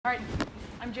All right,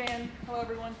 I'm Jan. Hello,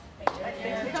 everyone.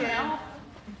 Thanks for coming out,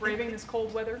 braving this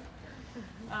cold weather.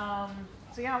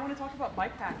 So yeah, I want to talk about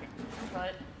bike packing,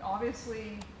 but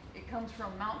obviously it comes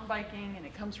from mountain biking and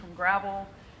it comes from gravel.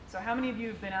 So how many of you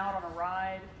have been out on a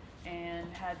ride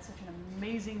and had such an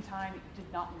amazing time that you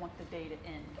did not want the day to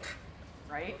end,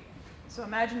 right? So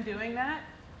imagine doing that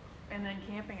and then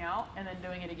camping out and then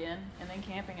doing it again and then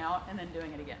camping out and then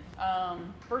doing it again.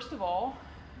 First of all,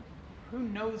 who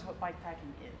knows what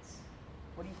bikepacking is?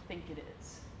 What do you think it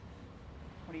is?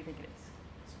 What do you think it is?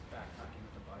 It's backpacking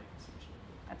with a bike, essentially.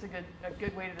 That's a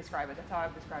good way to describe it. That's how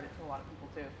I've described it to a lot of people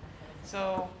too.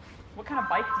 So, what kind of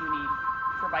bike do you need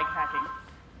for bikepacking?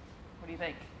 What do you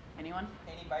think? Anyone?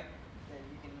 Any bike that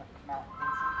you can mount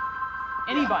things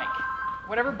Any bike.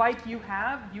 Whatever bike you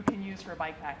have, you can use for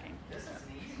bikepacking. This is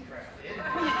an easy crowd.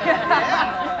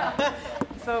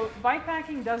 So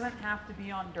bikepacking doesn't have to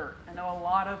be on dirt. I know a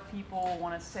lot of people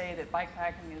want to say that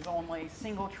bikepacking is only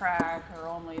single track or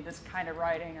only this kind of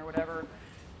riding or whatever.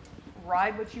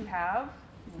 Ride what you have,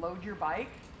 load your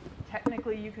bike.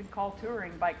 Technically you could call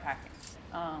touring bikepacking.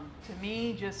 To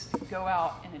me, just go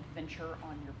out and adventure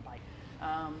on your bike.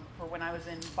 For when I was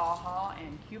in Baja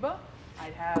and Cuba,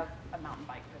 I'd have a mountain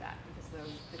bike for that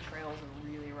because the trails are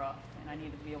really rough and I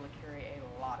needed to be able to carry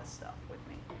a lot of stuff with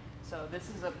me. So this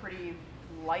is a pretty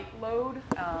light load.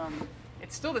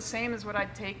 It's still the same as what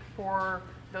I'd take for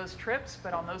those trips,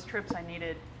 but on those trips I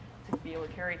needed to be able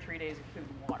to carry 3 days of food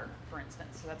and water, for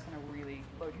instance. So that's going to really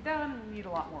load you down and you need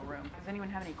a lot more room. Does anyone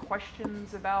have any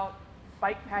questions about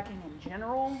bike packing in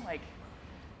general? Like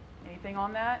anything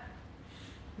on that?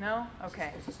 No?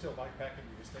 Okay. Is it still bike packing?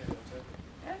 You just stay in the hotel?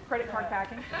 Yeah, credit card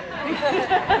packing.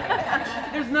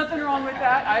 There's nothing wrong with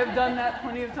that. I've done that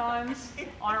plenty of times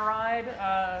on a ride.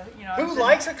 Who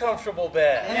likes a comfortable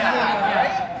bed?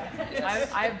 Yeah.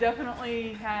 I've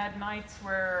definitely had nights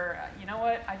where, you know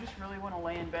what, I just really want to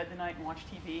lay in bed tonight and watch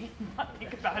TV and not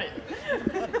think about it.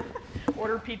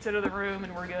 Order pizza to the room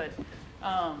and we're good.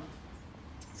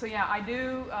 So yeah, I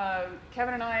do.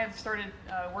 Kevin and I have started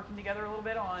working together a little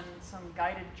bit on some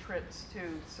guided trips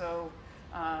too. So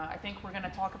I think we're going to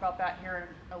talk about that here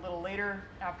a little later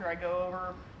after I go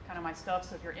over kind of my stuff.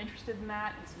 So if you're interested in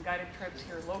that and some guided trips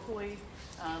here locally,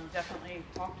 definitely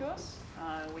talk to us.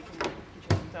 We can get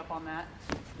you hooked up on that.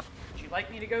 Would you like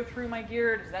me to go through my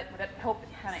gear? Would that help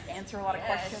kind of answer a lot of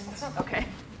questions? Okay.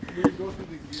 When you go through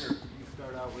the gear, you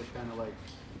start out with kind of like,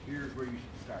 here's where you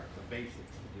should start, the basics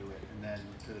to do it, and then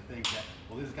to the things that,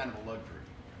 well, this is kind of a luxury.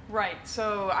 Right,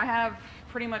 so I have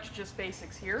pretty much just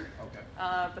basics here, Okay.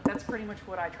 But that's pretty much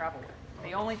what I travel with.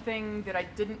 The only thing that I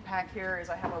didn't pack here is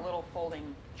I have a little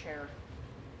folding chair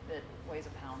that weighs a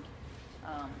pound.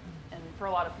 And for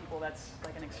a lot of people, that's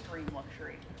like an extreme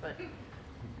luxury. But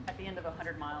at the end of a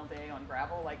 100-mile day on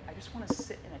gravel, like I just want to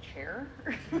sit in a chair.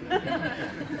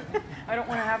 I don't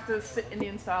want to have to sit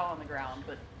Indian style on the ground,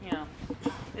 but you know,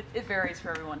 it varies for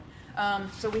everyone.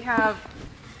 So we have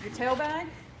your tail bag.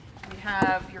 We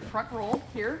have your front roll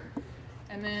here,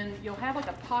 and then you'll have like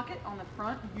a pocket on the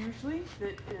front usually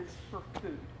that is for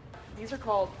food. These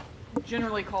are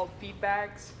generally called feed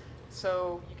bags,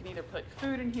 so you can either put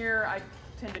food in here. I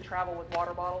tend to travel with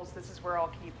water bottles. This is where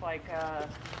I'll keep like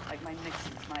my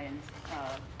mixes, my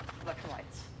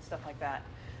electrolytes, stuff like that.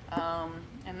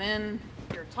 And then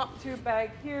your top tube bag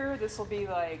here, this will be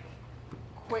like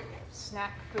quick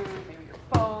snack food, maybe your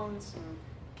phones, some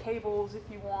cables if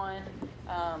you want.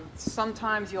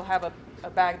 Sometimes you'll have a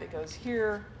bag that goes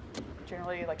here,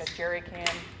 generally like a jerry can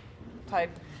type.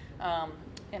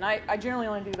 And I generally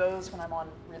only do those when I'm on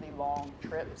really long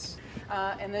trips.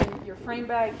 And then your frame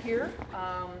bag here,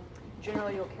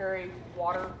 generally you'll carry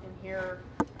water in here.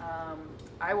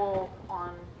 I will,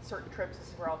 on certain trips, this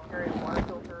is where I'll carry a water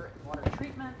filter and water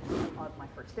treatment. I'll have my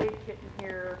first aid kit in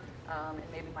here, and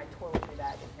maybe my toiletry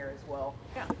bag in here as well.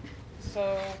 Yeah.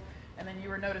 So, and then you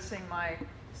were noticing my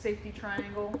safety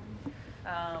triangle.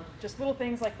 Just little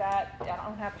things like that. I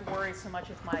don't have to worry so much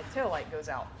if my tail light goes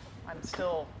out.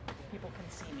 People can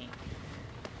see me.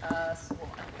 So we'll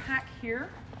unpack here.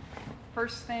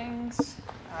 First things,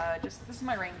 this is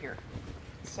my rain gear.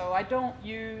 So I don't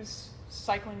use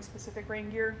cycling specific rain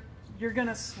gear. You're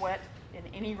gonna sweat in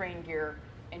any rain gear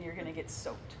and you're gonna get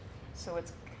soaked. So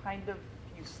it's kind of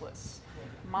useless.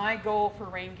 My goal for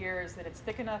rain gear is that it's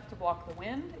thick enough to block the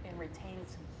wind and retain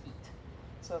some heat.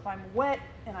 So if I'm wet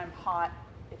and I'm hot,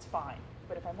 it's fine.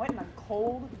 But if I'm wet and I'm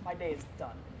cold, my day is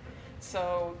done.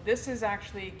 So this is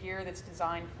actually gear that's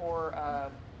designed for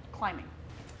climbing.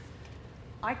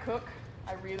 I cook.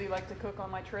 I really like to cook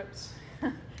on my trips.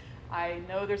 I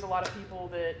know there's a lot of people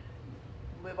that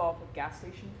live off of gas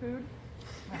station food.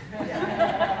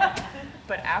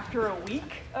 But after a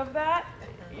week of that,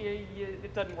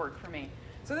 it doesn't work for me.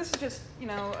 So this is just, you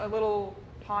know, a little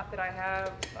pot that I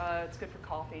have. It's good for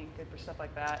coffee, good for stuff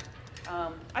like that.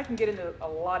 I can get into a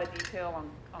lot of detail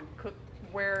on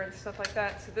cookware and stuff like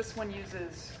that. So this one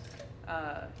uses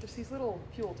just these little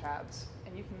fuel tabs.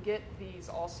 And you can get these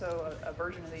also, a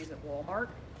version of these at Walmart,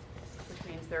 which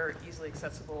means they're easily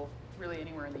accessible really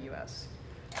anywhere in the US.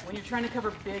 When you're trying to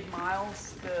cover big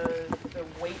miles, the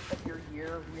weight of your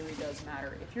gear really does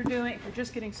matter. If you're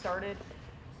just getting started,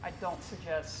 I don't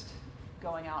suggest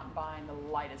going out and buying the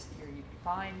lightest gear you can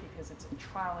find because it's a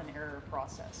trial and error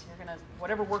process. You're gonna,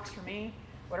 whatever works for me,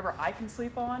 whatever I can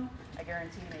sleep on, I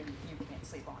guarantee maybe you can't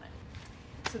sleep on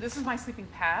it. So this is my sleeping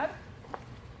pad.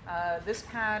 This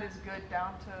pad is good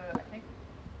down to, I think,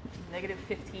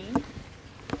 -15.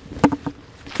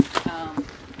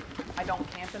 I don't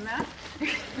camp in that.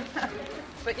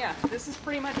 But yeah, this is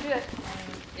pretty much it.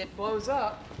 And it blows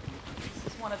up.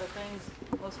 This is one of the things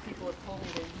most people have told me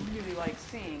they really like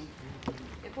seeing.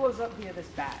 It blows up via this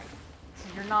bag. So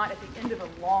you're not at the end of a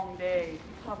long day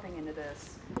pumping into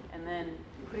this and then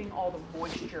putting all the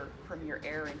moisture from your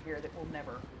air in here that will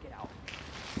never get out.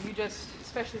 You just,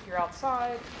 especially if you're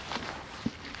outside,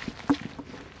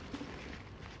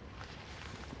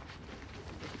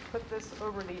 put this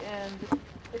over the end.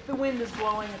 If the wind is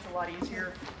blowing, it's a lot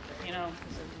easier, you know,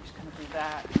 because you just kind of do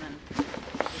that and then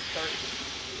just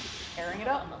start airing it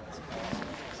up.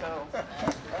 So,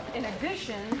 in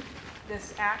addition,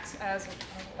 this acts as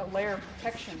a layer of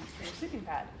protection for your sleeping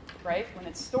pad, right, when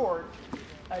it's stored.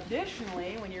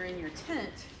 Additionally, when you're in your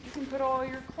tent, you can put all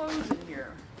your clothes in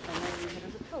here and then use it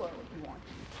as a pillow if you want.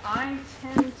 I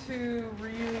tend to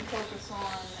really focus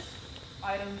on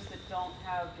items that don't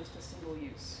have just a single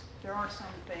use. There are some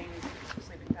things,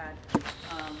 sleeping pad,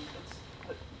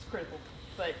 it's critical,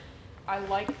 but I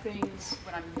like things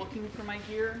when I'm looking for my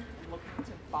gear and looking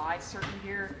to buy certain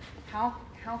gear. How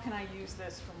can I use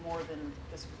this for more than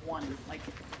this one? Like,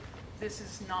 this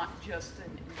is not just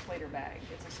an inflator bag.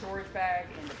 It's a storage bag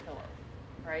and a pillow,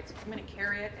 right? So if I'm going to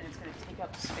carry it and it's going to take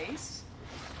up space,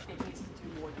 it needs to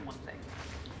do more than one thing.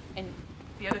 And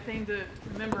the other thing to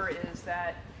remember is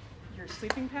that your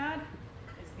sleeping pad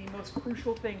is the most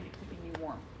crucial thing to keeping you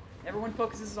warm. Everyone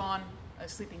focuses on a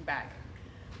sleeping bag.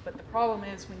 But the problem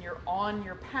is when you're on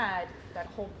your pad, that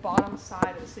whole bottom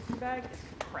side of the sleeping bag is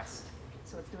compressed.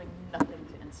 So it's doing nothing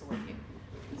to insulate you.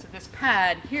 So this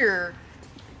pad here,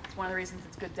 it's one of the reasons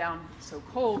it's good down so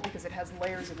cold because it has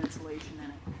layers of insulation in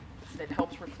it that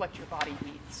helps reflect your body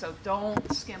heat. So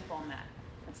don't skimp on that.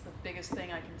 That's the biggest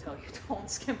thing I can tell you. Don't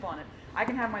skimp on it. I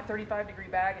can have my 35-degree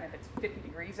bag, and if it's 50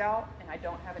 degrees out and I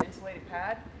don't have an insulated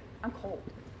pad, I'm cold.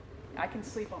 I can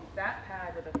sleep on that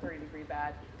pad with a 30-degree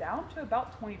bag down to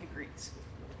about 20 degrees,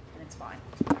 and it's fine.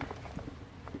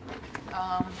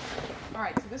 All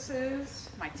right, so this is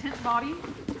my tent body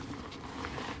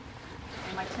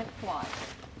and my tent fly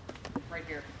right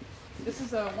here. This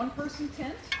is a one-person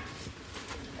tent,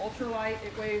 ultralight.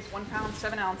 It weighs 1 pound,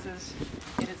 7 ounces.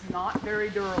 It is not very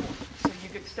durable. So you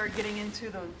could start getting into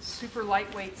the super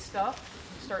lightweight stuff,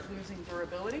 you start losing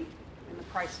durability, and the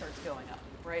price starts going up,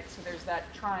 right? So there's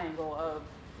that triangle of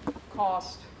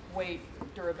cost, weight,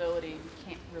 durability. You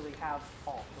can't really have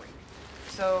all three.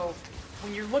 So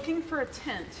when you're looking for a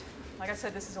tent, like I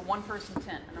said, this is a one-person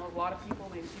tent. I know a lot of people,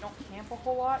 if you don't camp a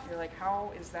whole lot, you're like,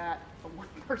 how is that a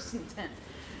one-person tent?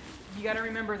 You got to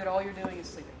remember that all you're doing is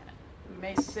sleeping in it. You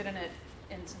may sit in it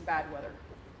in some bad weather.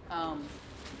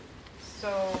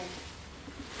 So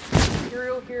the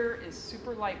material here is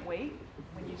super lightweight.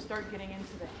 When you start getting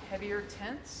into the heavier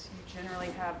tents, you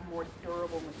generally have more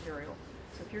durable material.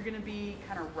 So if you're going to be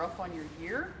kind of rough on your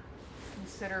gear,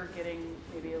 consider getting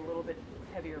maybe a little bit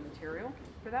heavier material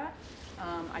for that.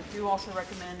 I do also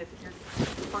recommend if you're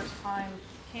first time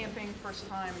camping, first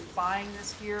time buying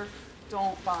this gear,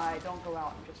 don't go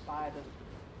out and just buy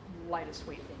the lightest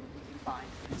weight thing you can find.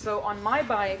 So on my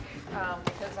bike,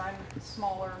 because I'm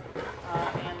smaller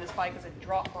and this bike is a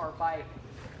drop bar bike,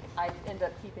 I end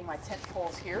up keeping my tent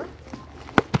poles here.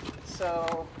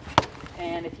 So,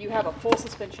 and if you have a full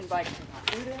suspension bike, do not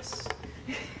do this.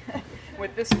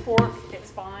 With this fork,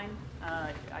 it's fine.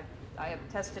 I have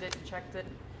tested it and checked it.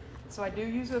 So I do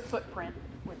use a footprint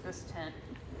with this tent.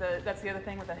 That's the other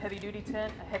thing with a heavy-duty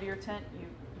tent, a heavier tent, you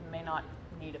may not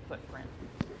need a footprint.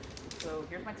 So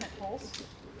here's my tent poles,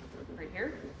 right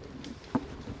here.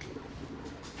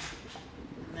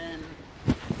 And then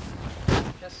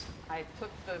I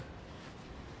took the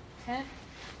tent,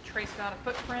 traced out a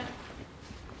footprint,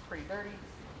 pretty dirty.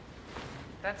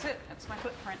 That's it, that's my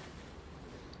footprint.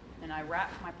 and I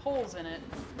wrap my poles in it,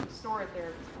 store it there,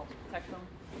 it helps protect them.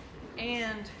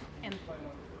 And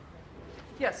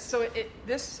yes, so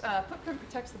this footprint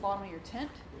protects the bottom of your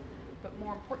tent, but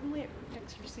more importantly, it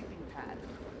protects your sleeping pad.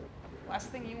 Last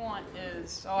thing you want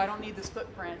is, oh, I don't need this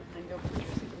footprint, and then go put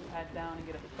your sleeping pad down and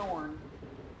get a thorn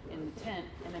in the tent,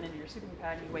 and then into your sleeping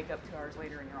pad, and you wake up 2 hours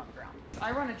later and you're on the ground.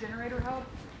 I run a generator hub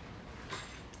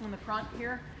on the front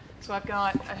here, so I've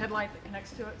got a headlight that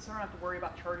connects to it, so I don't have to worry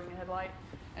about charging a headlight,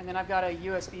 and then I've got a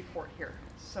USB port here.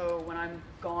 So when I'm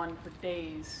gone for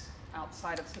days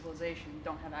outside of civilization,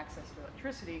 don't have access to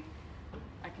electricity,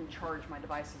 I can charge my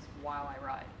devices while I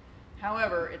ride.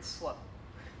 However, it's slow.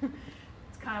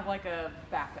 It's kind of like a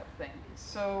backup thing.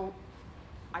 So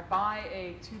I buy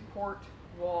a 2-port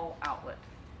wall outlet.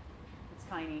 It's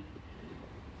tiny.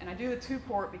 And I do the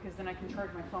 2-port because then I can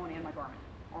charge my phone and my Garmin,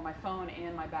 or my phone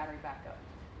and my battery backup.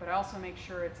 But I also make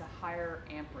sure it's a higher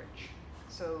amperage.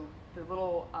 So the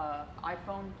little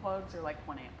iPhone plugs are like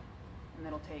 1 amp, and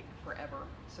it'll take forever.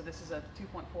 So this is a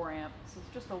 2.4 amp. So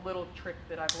it's just a little trick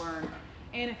that I've learned.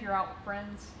 And if you're out with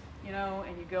friends, you know,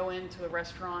 and you go into a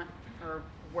restaurant or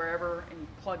wherever and you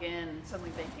plug in, and suddenly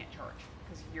they can't charge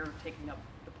because you're taking up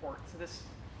the port. So this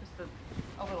just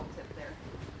a little tip there.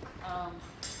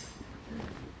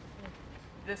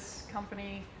 This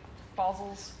company,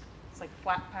 Fozzles, it's like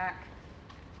flat pack,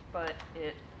 but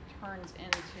it turns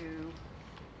into,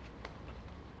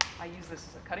 I use this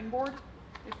as a cutting board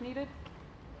if needed.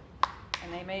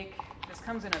 And they make, this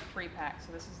comes in a 3-pack,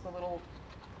 so this is the little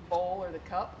bowl or the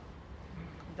cup.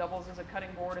 Doubles as a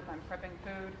cutting board if I'm prepping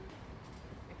food.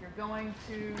 If you're going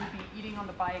to be eating on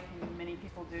the bike, and many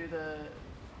people do the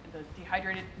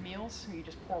dehydrated meals, so you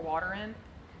just pour water in,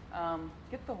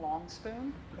 get the long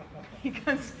spoon,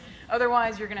 because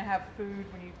otherwise you're going to have food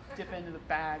when you dip into the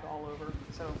bag all over.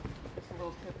 So just a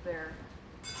little tip there.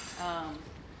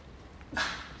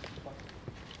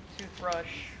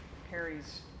 Toothbrush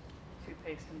carries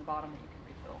toothpaste in the bottom that you can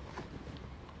refill.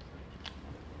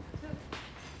 That's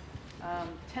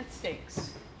it. Tent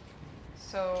stakes.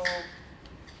 So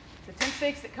the tent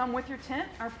stakes that come with your tent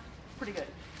are pretty good.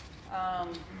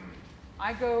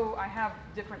 I have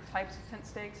different types of tent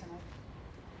stakes, and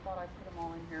I thought I put them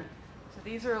all in here. So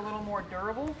these are a little more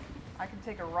durable. I can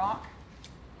take a rock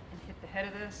and hit the head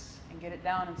of this and get it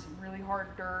down in some really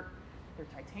hard dirt. They're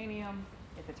titanium.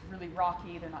 If it's really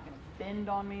rocky, they're not going to bend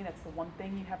on me. That's the one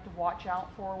thing you have to watch out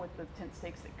for with the tent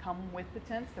stakes that come with the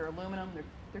tents. They're aluminum.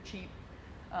 They're cheap.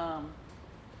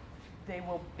 They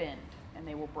will bend and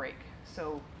they will break.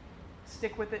 So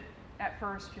stick with it at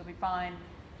first. You'll be fine.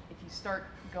 If you start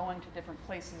going to different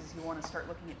places, you want to start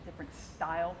looking at different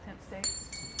style tent stakes.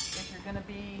 If you're going to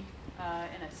be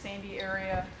in a sandy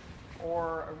area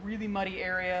or a really muddy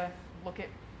area,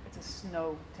 it's a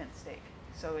snow tent stake.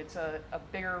 So it's a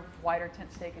bigger, wider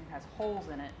tent stake and has holes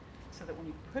in it, so that when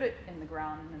you put it in the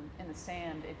ground and in the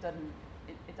sand, it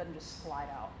doesn't just slide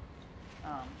out.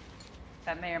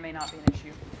 That may or may not be an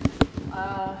issue.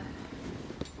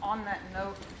 On that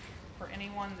note, for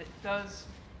anyone that does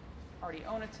already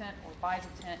own a tent or buys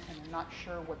a tent and they're not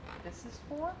sure what this is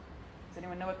for, does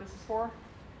anyone know what this is for?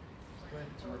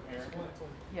 To repair.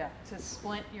 Yeah, to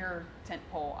splint your tent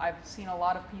pole. I've seen a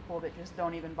lot of people that just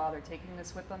don't even bother taking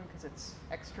this with them because it's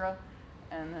extra,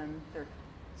 and then their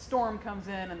storm comes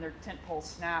in and their tent pole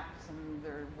snaps, and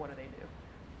what do?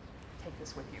 Take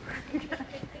this with you.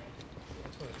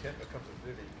 That's when the tent becomes a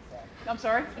vivid. I'm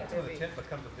sorry? That's when the tent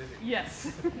becomes a vivid.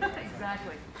 Yes,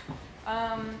 exactly.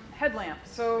 Headlamp.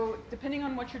 So depending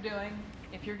on what you're doing,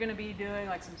 if you're going to be doing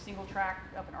like some single track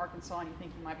up in Arkansas and you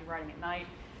think you might be riding at night,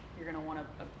 you're going to want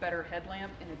a better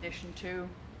headlamp in addition to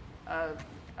a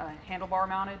handlebar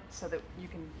mounted, so that you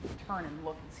can turn and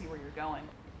look and see where you're going.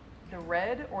 The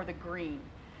red or the green.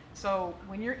 So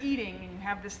when you're eating and you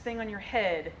have this thing on your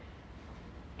head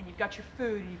and you've got your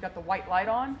food and you've got the white light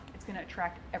on, it's going to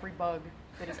attract every bug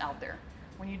that is out there.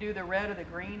 When you do the red or the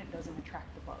green, it doesn't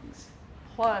attract the bugs.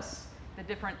 Plus,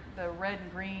 the red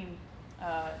and green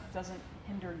doesn't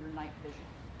hinder your night vision.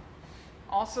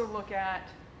 Also look at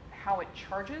how it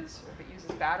charges, or if it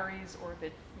uses batteries, or if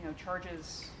it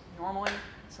charges normally.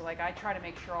 So like I try to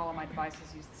make sure all of my devices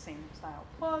use the same style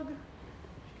plug, which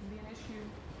can be an issue.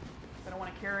 I don't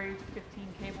want to carry 15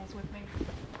 cables with me.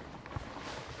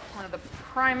 One of the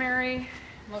primary,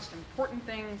 most important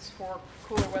things for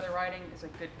cooler weather riding is a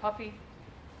good puffy,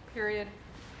 period.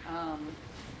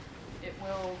 It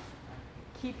will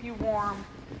keep you warm.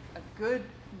 A good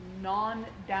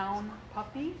non-down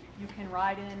puffy you can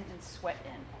ride in and sweat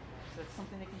in. So it's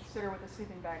something to consider with a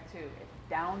sleeping bag too. If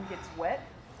down gets wet,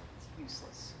 it's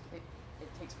useless. It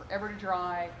takes forever to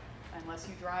dry. unless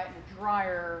you dry it in a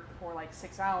dryer for like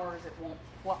 6 hours, it won't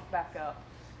fluff back up.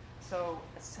 So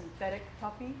a synthetic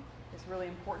puppy is really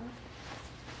important.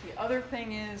 The other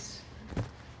thing is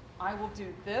I will do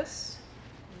this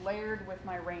layered with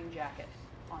my rain jacket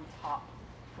on top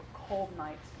for cold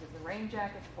nights, because the rain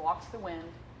jacket blocks the wind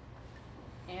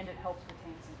and it helps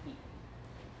retain some heat.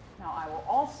 Now I will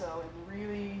also, in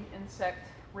really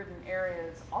insect-ridden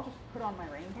areas, I'll just put on my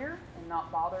rain gear and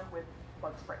not bother with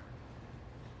bug spray.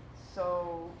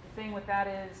 So the thing with that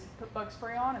is you put bug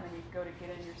spray on and then you go to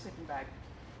get in your sleeping bag.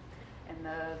 And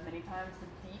many times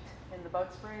the DEET in the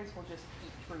bug sprays will just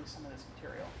eat through some of this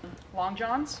material. Long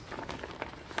johns,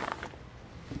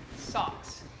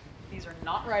 socks. These are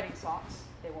not riding socks.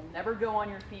 They will never go on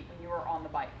your feet when you are on the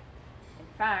bike. In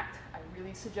fact, I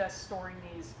really suggest storing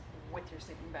these with your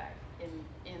sleeping bag, in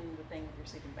the thing with your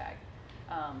sleeping bag.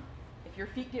 If your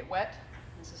feet get wet,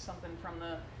 this is something from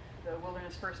the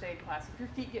wilderness first aid class, if your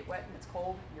feet get wet and it's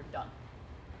cold, you're done.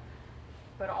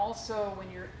 But also when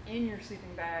you're in your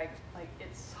sleeping bag, like,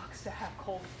 it sucks to have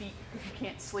cold feet if you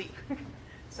can't sleep.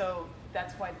 So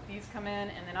that's why these come in,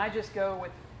 and then I just go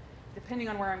with, depending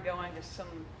on where I'm going, just some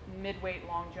mid-weight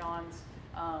long johns.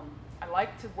 I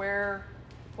like to wear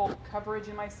full coverage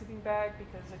in my sleeping bag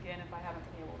because, again, if I haven't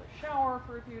been able to shower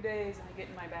for a few days and I get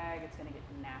in my bag, it's going to get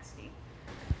nasty.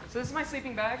 So this is my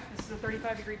sleeping bag. This is a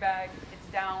 35-degree bag.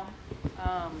 It's down.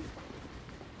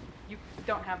 You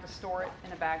don't have to store it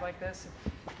in a bag like this.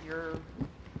 If your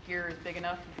gear is big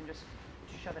enough, you can just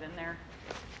shove it in there.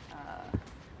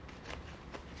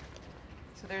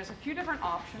 So there's a few different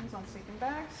options on sleeping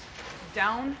bags.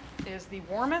 Down is the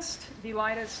warmest, the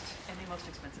lightest, and the most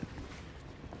expensive.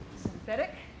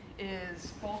 Synthetic is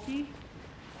bulky,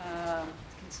 can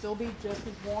still be just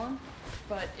as warm,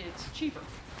 but it's cheaper.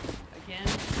 Again,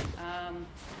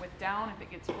 with down, if it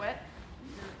gets wet,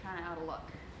 you're kind of out of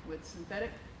luck. With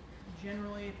synthetic,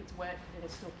 generally, if it's wet, it'll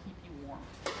still keep you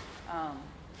warm.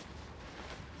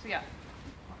 So yeah,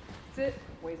 that's it.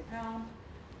 Weighs a pound.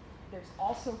 There's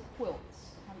also quilts.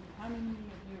 How many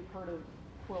of you have heard of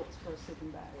quilts for a sleeping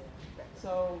bag?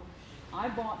 So I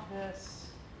bought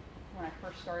this when I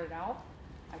first started out.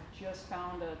 I just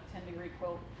found a 10-degree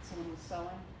quilt someone was selling.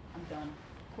 I'm done.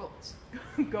 Quilts.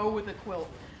 Go with a quilt.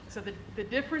 So the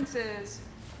difference is,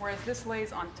 whereas this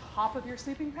lays on top of your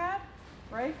sleeping pad,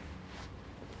 right?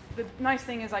 The nice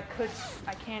thing is I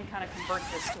can kind of convert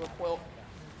this to a quilt.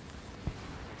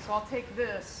 So I'll take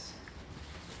this,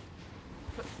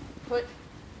 put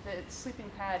the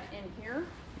sleeping pad in here,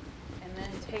 and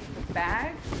then take the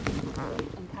bag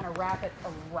and kind of wrap it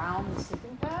around the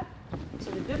sleeping pad. So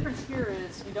the difference here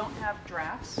is you don't have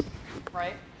drafts,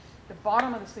 right? The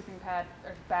bottom of the sleeping pad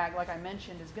or bag, like I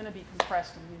mentioned, is going to be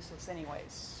compressed and useless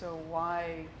anyways. So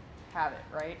why have it,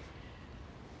 right?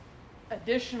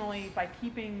 Additionally, by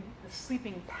keeping the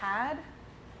sleeping pad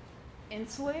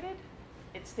insulated,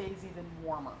 it stays even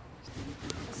warmer.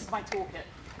 This is my toolkit.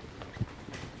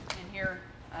 In here,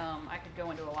 I could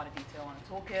go into a lot of detail on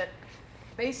a toolkit.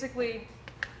 Basically,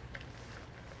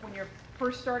 when you're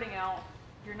first starting out,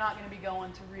 you're not going to be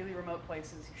going to really remote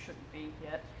places. You shouldn't be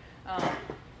yet.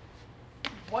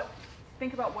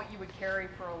 Think about what you would carry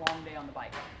for a long day on the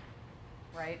bike,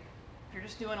 right? If you're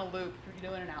just doing a loop, if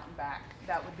you're doing an out and back,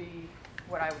 that would be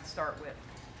what I would start with.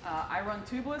 I run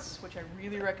tubeless, which I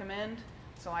really recommend.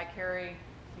 So I carry,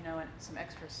 some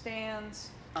extra stands.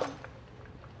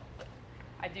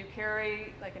 I do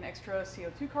carry like an extra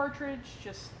CO2 cartridge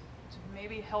just to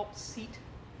maybe help seat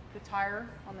the tire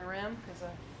on the rim, because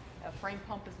a frame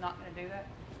pump is not going to do that.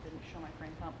 Didn't show my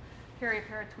frame pump. Carry a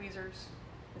pair of tweezers.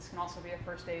 This can also be a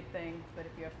first aid thing, but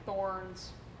if you have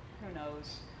thorns, who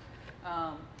knows?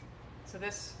 So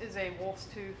this is a wolf's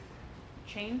tooth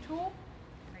chain tool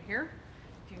right here.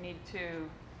 If you need to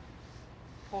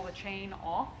pull the chain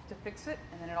off to fix it,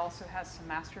 and then it also has some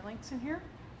master links in here.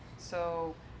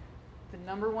 So the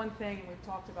number one thing, and we've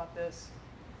talked about this,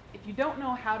 if you don't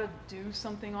know how to do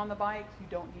something on the bike, you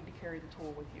don't need to carry the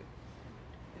tool with you.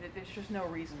 There's just no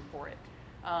reason for it.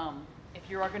 If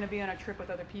you are going to be on a trip with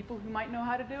other people who might know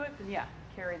how to do it, then yeah,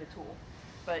 carry the tool.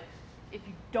 But if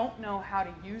you don't know how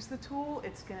to use the tool,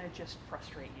 it's going to just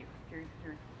frustrate you. You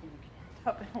can end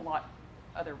up in a lot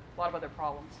of other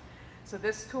problems. So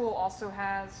this tool also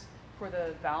has, for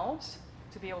the valves,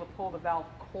 to be able to pull the valve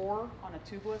core on a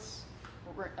tubeless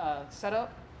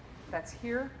setup. That's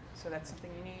here, so that's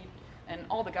something you need. And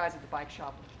all the guys at the bike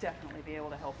shop will definitely be able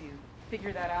to help you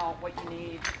figure that out, what you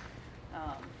need,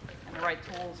 and the right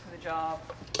tools for the job.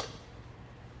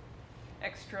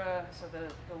 Extra, so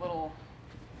the little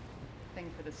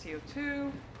thing for the CO2,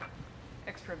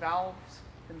 extra valves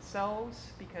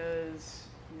themselves, because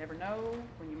you never know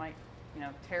when you might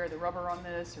tear the rubber on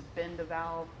this or bend a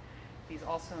valve. These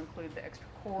also include the extra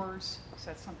cores, so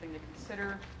that's something to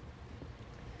consider.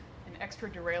 An extra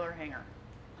derailleur hanger,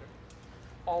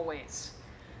 always.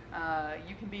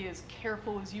 You can be as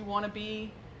careful as you want to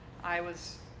be. I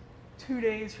was 2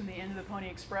 days from the end of the Pony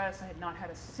Express. I had not had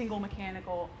a single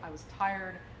mechanical. I was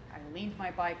tired. I leaned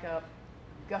my bike up.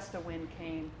 A gust of wind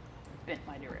came, bent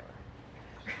my derailleur,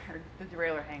 or the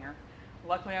derailleur hanger.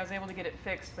 Luckily, I was able to get it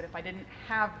fixed, but if I didn't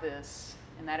have this,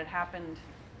 and that had happened,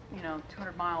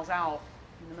 200 miles out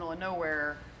in the middle of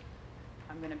nowhere,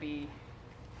 I'm going to be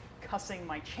cussing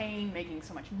my chain, making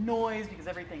so much noise because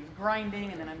everything's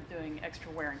grinding, and then I'm doing extra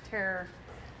wear and tear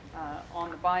on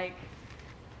the bike.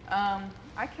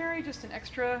 I carry just an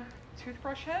extra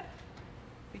toothbrush head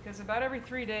because about every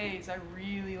 3 days, I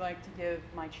really like to give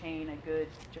my chain a good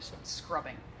just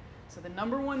scrubbing. So the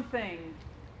number one thing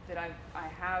that I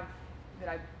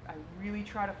really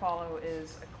try to follow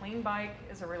is a clean bike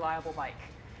is a reliable bike.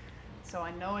 So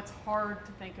I know it's hard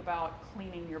to think about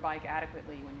cleaning your bike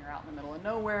adequately when you're out in the middle of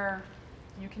nowhere.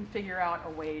 You can figure out a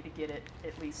way to get it,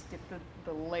 at least get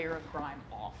the layer of grime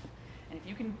off. And if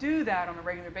you can do that on a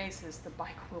regular basis, the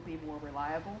bike will be more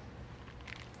reliable.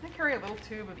 I carry a little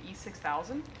tube of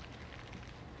E6000,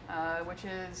 which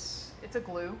it's a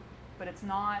glue, but it's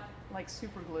not like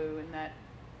super glue in that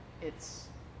it's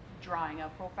drying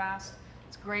up real fast.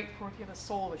 It's great for if you have a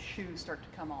sole of a shoe start to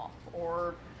come off,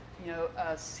 or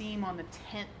a seam on the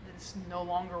tent that's no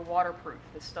longer waterproof.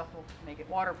 This stuff will make it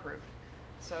waterproof.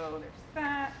 So there's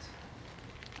that.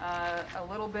 A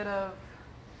little bit of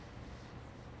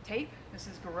tape. This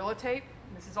is Gorilla tape.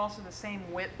 This is also the same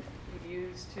width you'd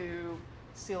use to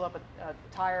seal up a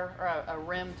tire or a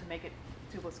rim to make it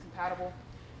tubeless compatible.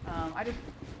 I just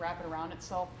wrap it around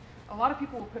itself. A lot of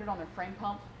people will put it on their frame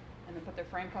pump and then put their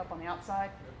frame pump on the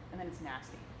outside, and then it's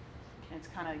nasty. And it's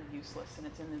kind of useless, and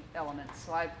it's in the elements.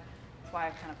 So that's why I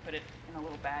kind of put it in a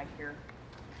little bag here.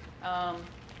 A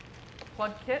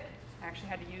plug kit. I actually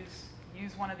had to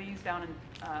use one of these down in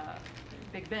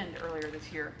Big Bend earlier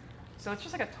this year. So it's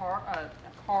just like a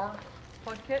car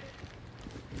plug kit.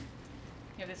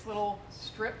 You have this little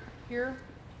strip here.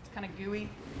 It's kind of gooey.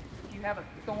 If you have a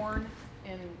thorn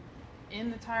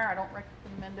in the tire, I don't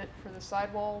recommend it for the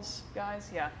sidewalls, guys.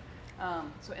 Yeah.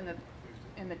 So in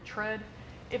the tread,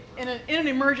 if in an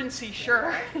emergency,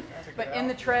 sure. But in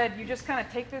the tread, you just kind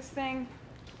of take this thing,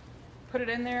 put it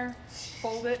in there,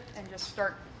 fold it, and just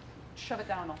shove it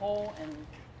down the hole and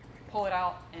pull it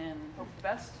out and hope for the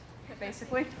best,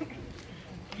 basically.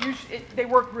 They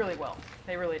work really well.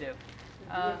 They really do.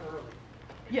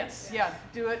 Yes, yeah,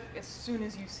 do it as soon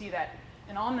as you see that.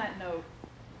 And on that note,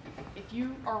 if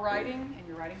you are riding and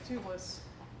you're riding tubeless,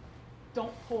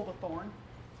 don't pull the thorn.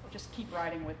 Just keep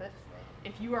riding with it.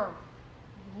 If you are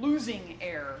losing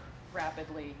air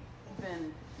rapidly,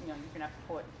 then you're gonna have to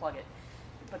pull it and plug it.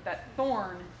 But that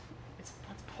thorn, it's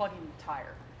plugging the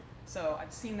tire. So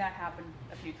I've seen that happen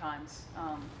a few times.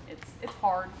 It's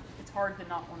hard. It's hard to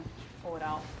not want to pull it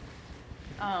out.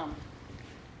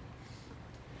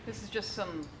 This is just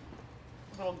some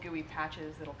little gooey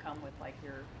patches that'll come with like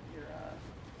your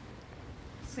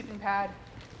sleeping pad,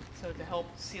 so to help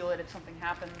seal it if something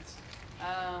happens.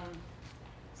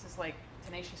 This is like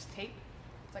tenacious tape.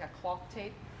 It's like a cloth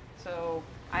tape. So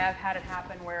I have had it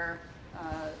happen where,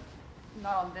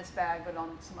 not on this bag, but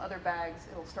on some other bags,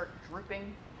 it'll start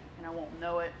drooping and I won't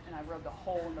know it, and I rubbed a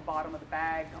hole in the bottom of the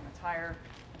bag on the tire.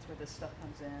 That's where this stuff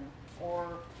comes in. Or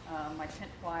my tent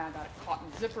fly, I got a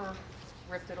cotton zipper,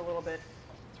 ripped it a little bit.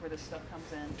 That's where this stuff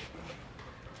comes in.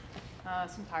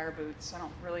 Some tire boots. I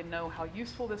don't really know how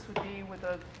useful this would be with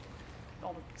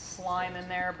all the slime in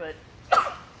there, but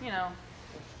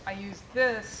I use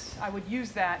this. I would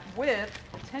use that with,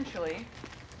 potentially,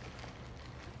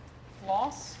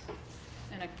 floss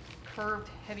and a curved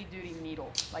heavy-duty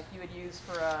needle, like you would use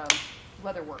for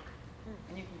leather work.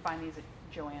 And you can find these at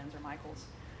Joann's or Michael's.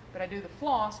 But I do the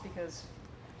floss because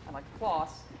I like to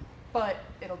floss, but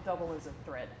it'll double as a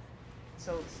thread.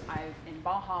 So in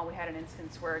Baja, we had an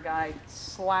instance where a guy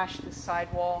slashed the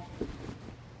sidewall.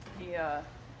 He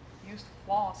used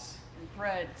floss and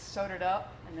thread, sewed it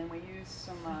up, and then we used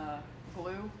some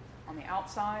glue on the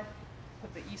outside,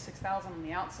 put the E6000 on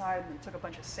the outside, and then took a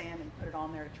bunch of sand and put it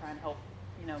on there to try and help,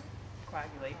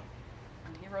 coagulate.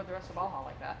 And he rode the rest of Baja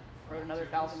like that. Rode another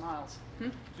 1,000 miles.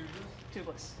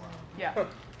 Tubeless. Wow. Yeah,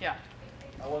 yeah.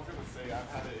 I was going to say, I've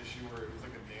had an issue where it was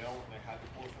like a nail and I had to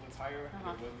pull it from the tire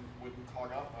and it wouldn't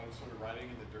clog up. I was sort of riding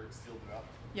and the dirt sealed it up.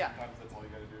 Yeah. Sometimes that's all you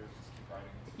got to do is just keep riding.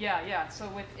 Yeah, yeah.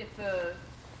 So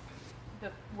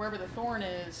if wherever the thorn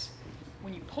is,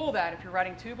 when you pull that, if you're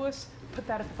riding tubeless, put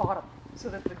that at the bottom so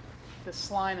that the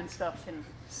slime and stuff can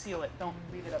seal it. Don't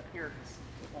leave it up here because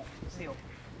it won't seal.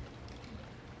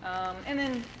 And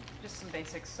then just some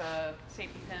basics,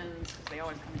 safety pins, because they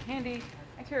always come in handy.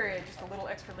 I carry just a little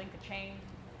extra link of chain.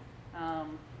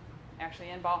 Actually,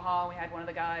 in Baja, we had one of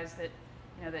the guys that,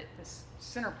 that this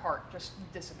center part just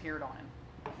disappeared on him.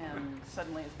 And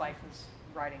suddenly his bike was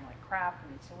riding like crap,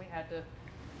 and so we had to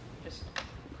just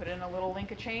put in a little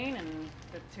link of chain and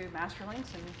the 2 master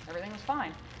links, and everything was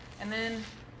fine. And then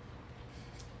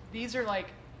these are like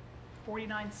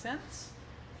 49 cents.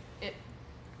 It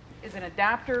is an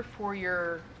adapter for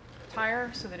your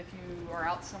tire, so that if you are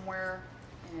out somewhere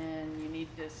and you need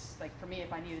this, like for me,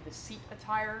 if I needed to seat a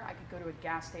tire, I could go to a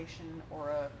gas station or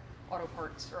a auto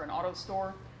parts or an auto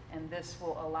store, and this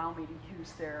will allow me to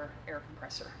use their air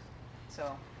compressor.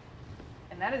 So,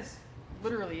 and that is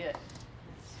literally it.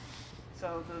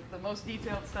 So the most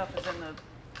detailed stuff is in the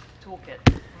toolkit.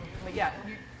 But yeah,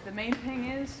 the main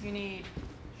thing is you need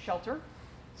shelter,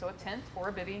 so a tent or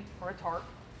a bivvy or a tarp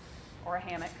or a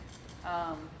hammock.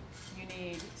 You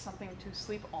need something to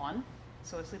sleep on,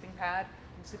 so a sleeping pad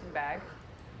and sleeping bag,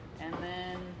 and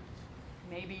then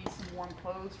maybe some warm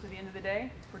clothes for the end of the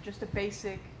day for just a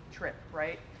basic trip,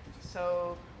 right?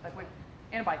 So like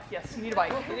and a bike, yes, you need a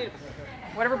bike.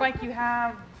 Whatever bike you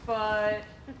have, but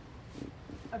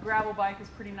a gravel bike is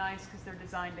pretty nice because they're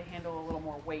designed to handle a little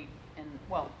more weight. And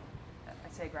well,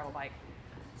 I say gravel bike.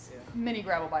 Mini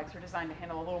gravel bikes are designed to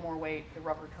handle a little more weight, the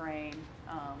rougher terrain.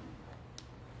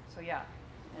 So yeah,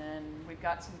 and we've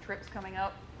got some trips coming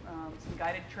up, some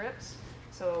guided trips.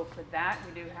 So for that,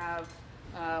 we do have,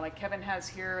 like Kevin has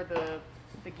here, the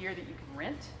gear that you can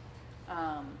rent.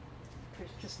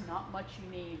 There's just not much you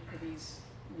need for these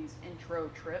intro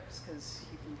trips, because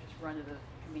you can just run to the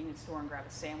convenience store and grab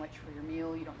a sandwich for your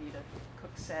meal. You don't need a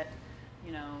cook set,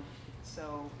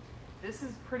 So this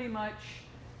is pretty much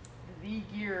the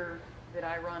gear that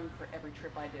I run for every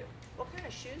trip I do. What kind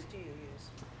of shoes do you use?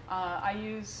 I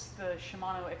use the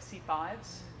Shimano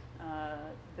XC5s.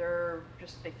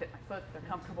 They fit my foot, they're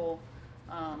comfortable.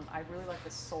 I really like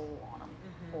the sole on them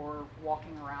for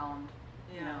walking around,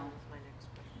 Yeah, that's my next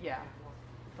question. Yeah,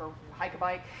 for hike a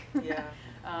bike. Yeah.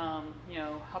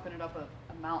 Hopping it up a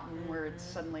mountain where it's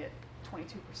suddenly at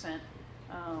 22%,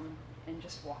 and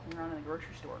just walking around in the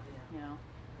grocery store,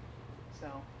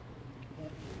 So,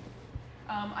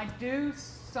 I do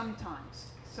sometimes.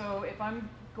 So if I'm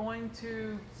going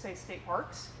to, say, state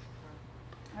parks,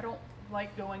 I don't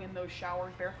like going in those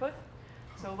showers barefoot.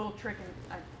 So a little trick, and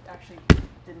I actually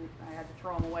didn't, I had to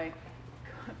throw them away.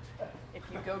 If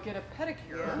you go get a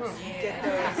pedicure, Get those, yes.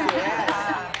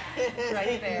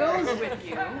 Right there. goes with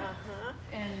you,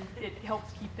 and it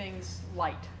helps keep things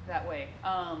light that way.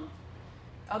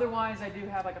 Otherwise, I do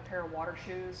have like a pair of water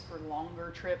shoes for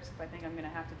longer trips. If I think I'm going to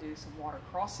have to do some water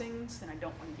crossings and I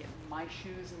don't want to get my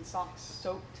shoes and socks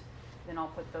soaked, then I'll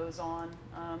put those on.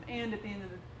 And at the end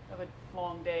of a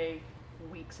long day,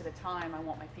 weeks at a time, I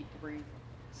want my feet to breathe.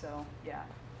 So yeah,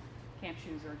 camp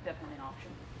shoes are definitely an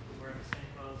option. Wearing the same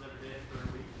clothes every day for a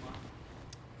week, month.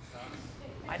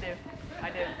 I do.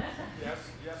 Yes,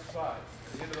 5. At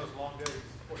the end of those long days, it's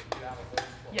important to get out of those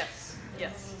clothes.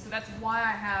 Yes. So that's why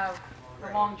I have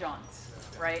the long johns,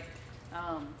 right?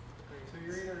 So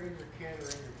you're either in your can or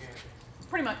in your camping.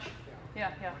 Pretty much.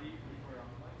 Yeah.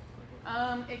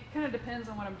 It kind of depends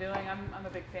on what I'm doing. I'm a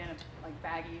big fan of like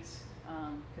baggies,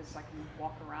 because I can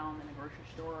walk around in a grocery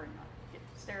store and not get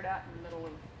stared at in the middle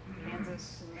of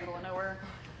Kansas, in the middle of nowhere.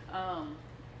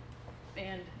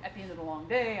 And at the end of the long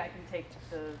day, I can take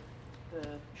the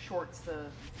shorts, the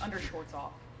undershorts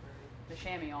off, the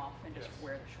chamois off, and just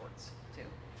wear the shorts too.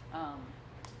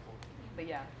 But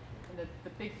yeah, and the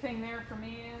big thing there for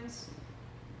me is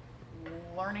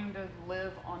learning to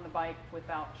live on the bike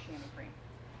without chamois cream.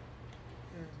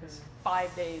 Because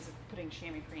 5 days of putting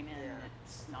chamois cream in,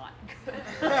 it's not good.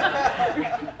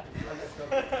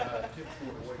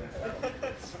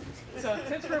 So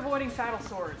tips for avoiding saddle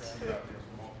sores.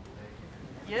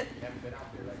 Get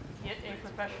a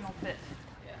professional fit.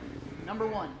 Number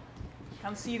 1,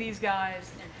 come see these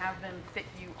guys and have them fit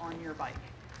you on your bike.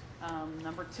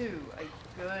 Number 2, a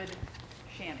good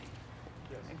chamois.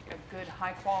 A good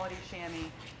high quality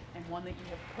chamois, and one that you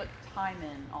have put time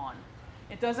in on.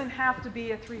 It doesn't have to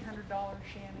be a $300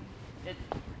 chamois,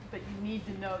 but you need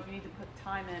to know, you need to put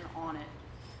time in on it,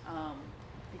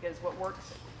 because what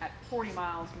works at 40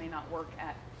 miles may not work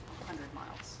at 100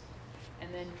 miles.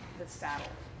 And then the saddle,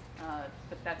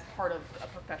 but that's part of a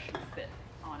professional fit,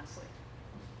 honestly.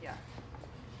 Yeah.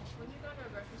 When you go to a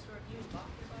grocery store, do you lock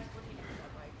your bike? What do you do with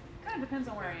that bike? Kind of depends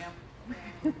on where I am.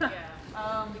 You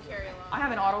carry along. I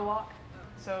have an auto lock,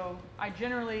 so I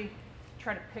generally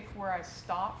try to pick where I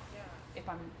stop if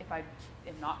I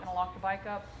am not going to lock the bike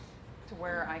up, to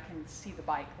where I can see the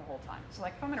bike the whole time. So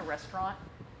like if I'm in a restaurant,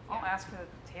 I'll ask for the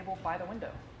table by the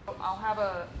window. I'll have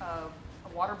a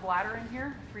water bladder in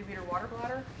here, a 3-liter water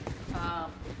bladder. I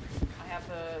have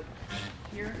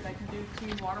here that I can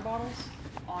do 2 water bottles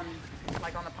on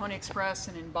the Pony Express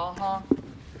and in Baja.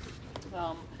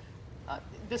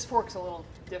 This fork's a little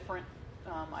different.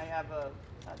 I have a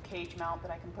cage mount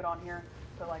that I can put on here,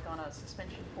 but like on a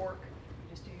suspension fork,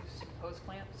 you just use hose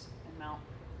clamps and mount,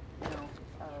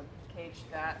 cage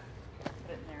that,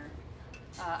 put it in there.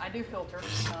 I do filter.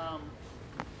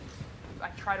 I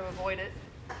try to avoid it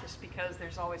just because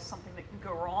there's always something that can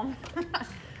go wrong.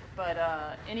 But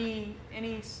any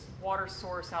water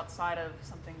source outside of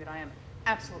something that I am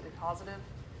absolutely positive,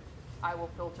 I will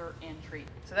filter and treat.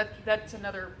 So that's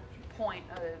another point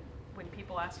when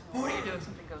people ask me, what do you do if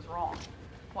something goes wrong?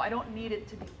 Well, I don't need it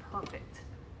to be perfect,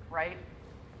 right?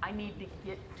 I need to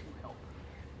get to help.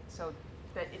 So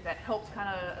if that helps kind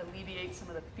of alleviate some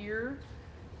of the fear,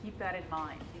 keep that in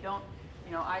mind. You don't,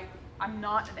 I'm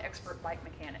not an expert bike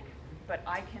mechanic, but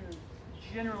I can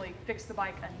generally fix the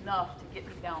bike enough to get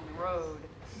me down the road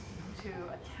to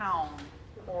a town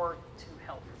or to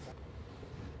help.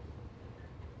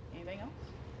 Anything else?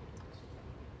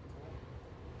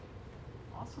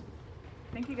 Awesome.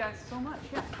 Thank you guys so much.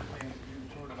 Yeah. Can you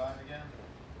do Tour Divide again?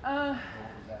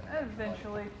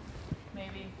 Eventually,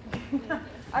 maybe.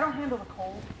 I don't handle the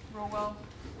cold real well,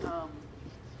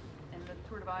 and the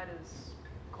Tour Divide is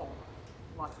cold,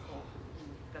 lots of cold. And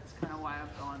that's kind of why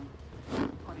I've gone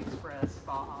Pony Express,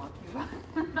 Baja, Cuba.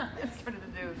 I started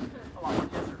to do a lot more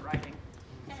desert riding.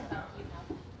 So.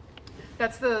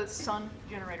 That's the Sun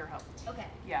Generator Hub. Okay.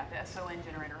 Yeah, the SON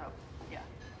Generator Hub. Yeah.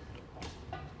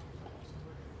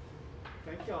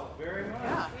 Thank y'all very much.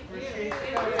 Yeah. Appreciate it.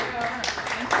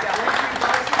 Thank you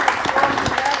guys.